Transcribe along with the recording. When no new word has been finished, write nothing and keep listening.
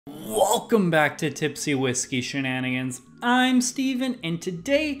Welcome back to Tipsy Whiskey Shenanigans. I'm Steven, and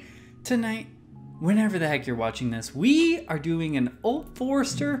tonight, whenever the heck you're watching this, we are doing an Old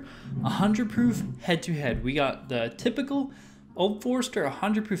Forester 100 proof head-to-head. We got the typical Old Forester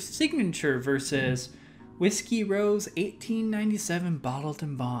 100 proof signature versus Whiskey Rose 1897 bottled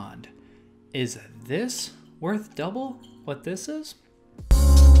in bond. Is this worth double what this is?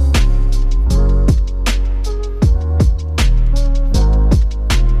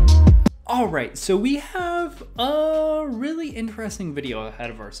 Alright, so we have a really interesting video ahead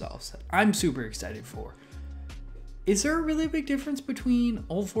of ourselves that I'm super excited for. Is there a really big difference between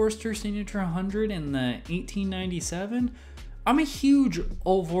Old Forester Signature 100 and the 1897? I'm a huge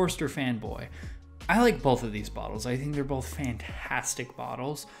Old Forester fanboy. I like both of these bottles. I think they're both fantastic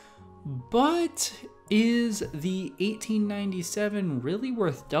bottles. But is the 1897 really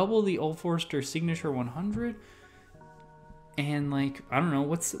worth double the Old Forester Signature 100? And like, I don't know,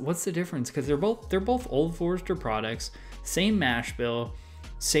 what's the difference? Because they're both Old Forester products, same mash bill,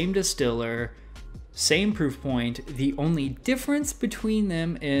 same distiller, same proof point. The only difference between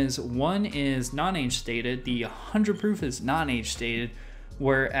them is one is non-age stated, the 100 proof is non-age stated,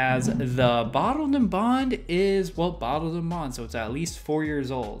 whereas the bottled in bond is, well, bottled in bond, so it's at least 4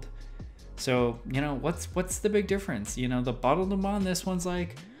 years old. So, you know, what's the big difference? You know, the bottled in bond, this one's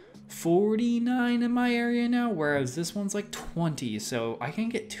like 49 in my area now, whereas this one's like 20. So I can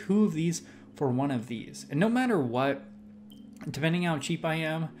get two of these for one of these. And no matter what, depending how cheap I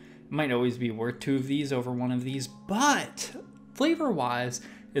am, it might always be worth two of these over one of these. But flavor-wise,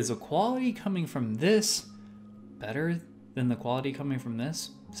 is the quality coming from this better than the quality coming from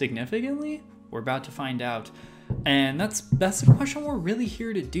this? Significantly? We're about to find out. And that's the question we're really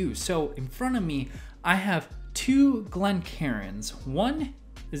here to do. So in front of me, I have two Glencairns. One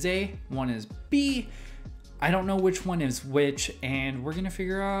is A, one is B. I don't know which one is which, and we're gonna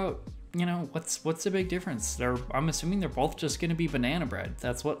figure out, you know, what's the big difference. I'm assuming they're both just gonna be banana bread.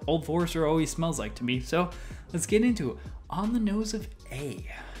 That's what Old Forester always smells like to me. So let's get into it. On the nose of A,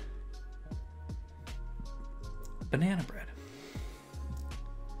 banana bread.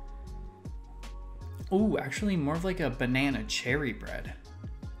 Ooh, actually more of like a banana cherry bread.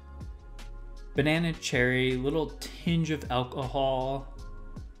 Banana cherry, little tinge of alcohol.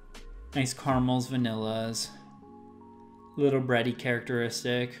 Nice caramels, vanillas, little bready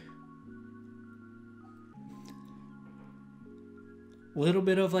characteristic. Little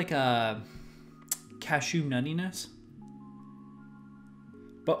bit of like a cashew nuttiness.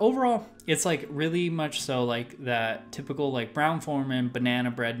 But overall, it's like really much so like that typical like Brown-Forman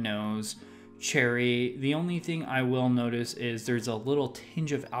banana bread nose, cherry. The only thing I will notice is there's a little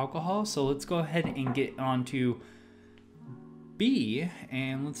tinge of alcohol. So let's go ahead and get on to B,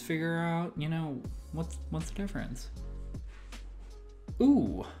 and let's figure out, you know, what's the difference.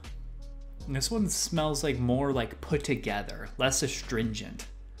 Ooh, this one smells like more like put together, less astringent.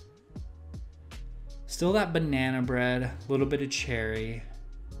 Still that banana bread, a little bit of cherry.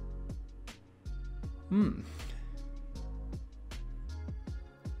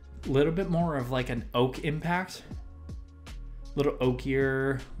 Little bit more of like an oak impact, little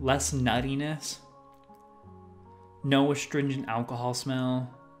oakier, less nuttiness. No astringent alcohol smell.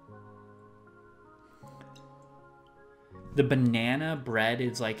 The banana bread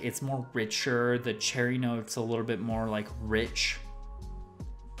is like, it's more richer. The cherry note's a little bit more like rich.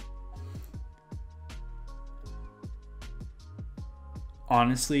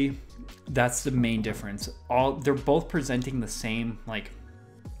 Honestly, that's the main difference. They're both presenting the same like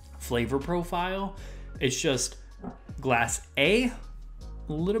flavor profile. It's just glass A,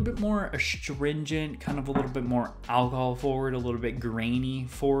 a little bit more astringent, kind of a little bit more alcohol forward, a little bit grainy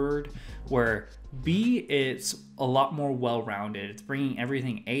forward, where B, it's a lot more well-rounded. It's bringing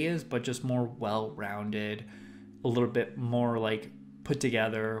everything A is, but just more well-rounded, a little bit more like put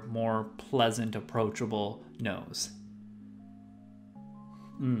together, more pleasant, approachable nose.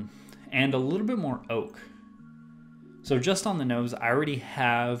 And a little bit more oak. So just on the nose, I already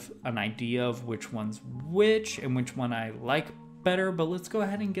have an idea of which one's which and which one I like better, but let's go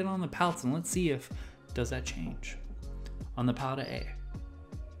ahead and get on the palates and let's see if does that change. On the palate A,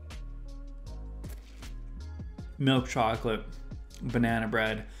 milk chocolate, banana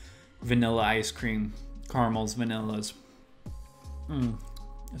bread, vanilla ice cream, caramels, vanillas.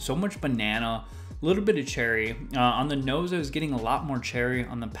 So much banana, a little bit of cherry. On the nose, I was getting a lot more cherry.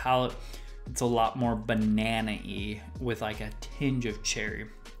 On the palate, it's a lot more banana-y with like a tinge of cherry.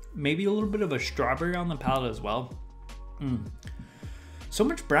 Maybe a little bit of a strawberry on the palate as well. So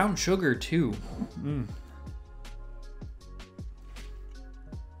much brown sugar too.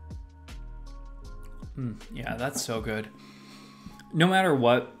 Yeah, that's so good. No matter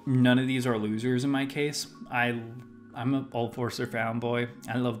what, none of these are losers in my case. I'm an Old Forester fanboy.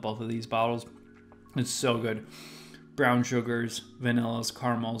 I love both of these bottles. It's so good. Brown sugars, vanillas,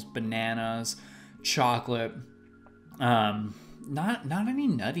 caramels, bananas, chocolate. Not any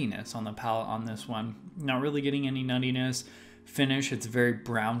nuttiness on the palate on this one. Not really getting any nuttiness. Finish, it's very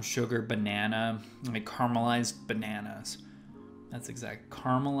brown sugar banana, like caramelized bananas. That's exact,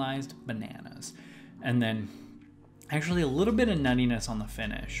 caramelized bananas. And then actually a little bit of nuttiness on the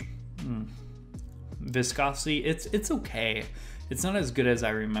finish. Viscosity, it's okay. It's not as good as I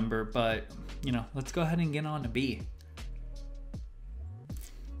remember, but you know, let's go ahead and get on to B.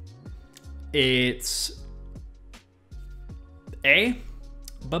 It's A,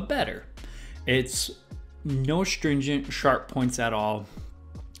 but better. It's no stringent sharp points at all.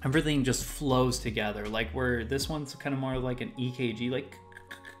 Everything just flows together. Like where this one's kind of more like an EKG, like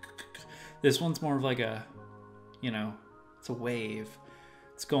this one's more of like a, you know, it's a wave.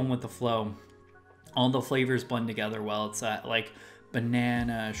 It's going with the flow. All the flavors blend together well. It's that like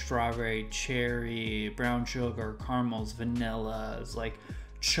banana, strawberry, cherry, brown sugar, caramels, vanillas, like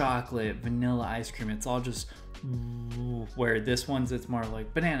chocolate, vanilla ice cream. It's all just, where this one's, it's more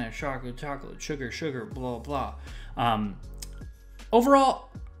like banana, chocolate, sugar, blah, blah. Overall,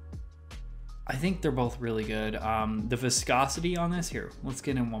 I think they're both really good. The viscosity on this, here, let's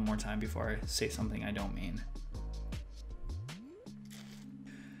get in one more time before I say something I don't mean.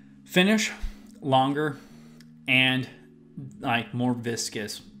 Finish, longer, and like more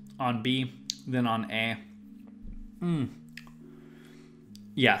viscous on B than on A.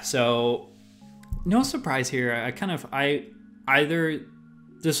 Yeah, so no surprise here. Either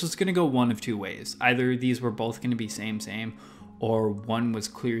this was gonna go one of two ways. Either these were both gonna be same, or one was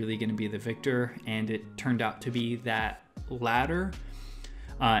clearly gonna be the victor, and it turned out to be that latter.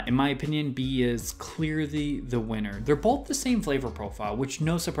 In my opinion, B is clearly the winner. They're both the same flavor profile, which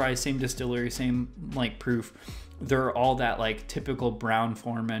no surprise, same distillery, same like proof. They're all that like typical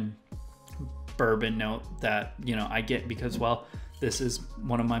Brown-Forman bourbon note that, you know, I get because, well, this is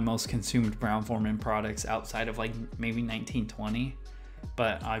one of my most consumed Brown-Forman products outside of like maybe 1920,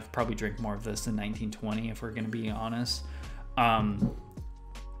 but I've probably drank more of this than 1920 if we're gonna be honest.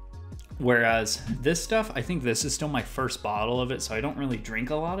 Whereas this stuff, I think this is still my first bottle of it, so I don't really drink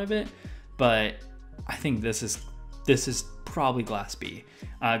a lot of it, but I think this is probably Glass B.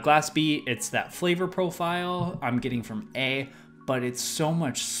 Glass B, it's that flavor profile I'm getting from A, but it's so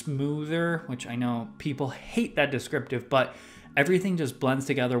much smoother, which I know people hate that descriptive, but everything just blends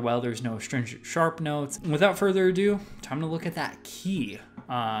together well. There's no stringent sharp notes. Without further ado, time to look at that key.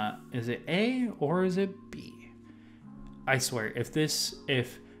 Is it A or is it B? I swear,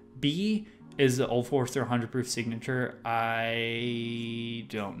 if B is the Old Forester 100 proof signature, I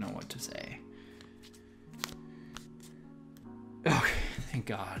don't know what to say. Okay, thank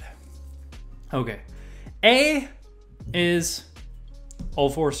God. Okay, A is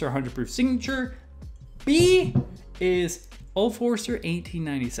Old Forester 100 proof signature. B is Old Forester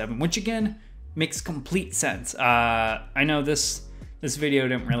 1897, which again makes complete sense. I know this video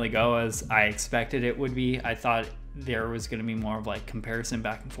didn't really go as I expected it would be. I thought there was going to be more of like comparison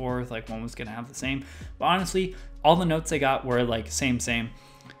back and forth, like one was going to have the same, but honestly all the notes I got were like same.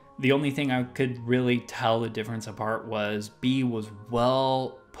 The only thing I could really tell the difference apart was B was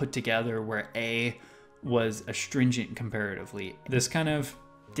well put together, where A was astringent comparatively. This kind of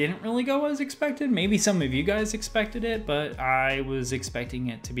didn't really go as expected. Maybe some of you guys expected it, but I was expecting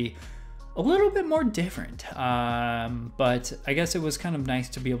it to be a little bit more different. But I guess it was kind of nice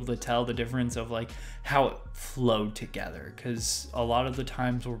to be able to tell the difference of like how it flowed together, because a lot of the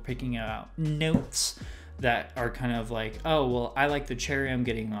times we're picking out notes that are kind of like, oh, well, I like the cherry I'm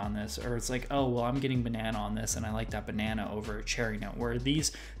getting on this, or it's like, oh, well, I'm getting banana on this and I like that banana over a cherry note, where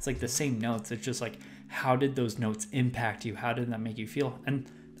these, it's like the same notes. It's just like, how did those notes impact you? How did that make you feel? And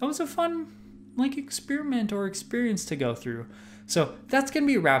that was a fun like experiment or experience to go through. So that's gonna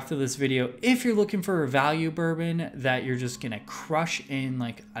be a wrap for this video. If you're looking for a value bourbon that you're just gonna crush in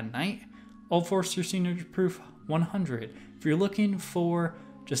like a night, Old Forester Signature Proof 100. If you're looking for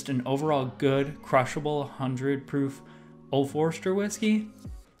just an overall good crushable 100 proof Old Forester whiskey,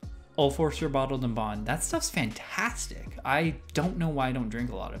 Old Forester Bottled and Bond. That stuff's fantastic. I don't know why I don't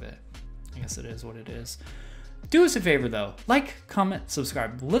drink a lot of it. I guess it is what it is. Do us a favor though, like, comment,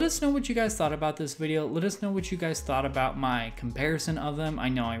 subscribe. Let us know what you guys thought about this video. Let us know what you guys thought about my comparison of them. I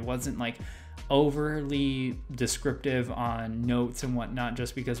know I wasn't like overly descriptive on notes and whatnot,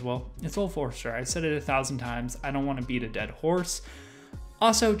 just because, well, it's Old Forester. I said it 1,000 times. I don't want to beat a dead horse.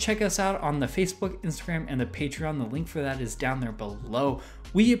 Also, check us out on the Facebook, Instagram, and the Patreon. The link for that is down there below.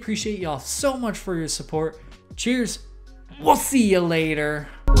 We appreciate y'all so much for your support. Cheers. We'll see you later.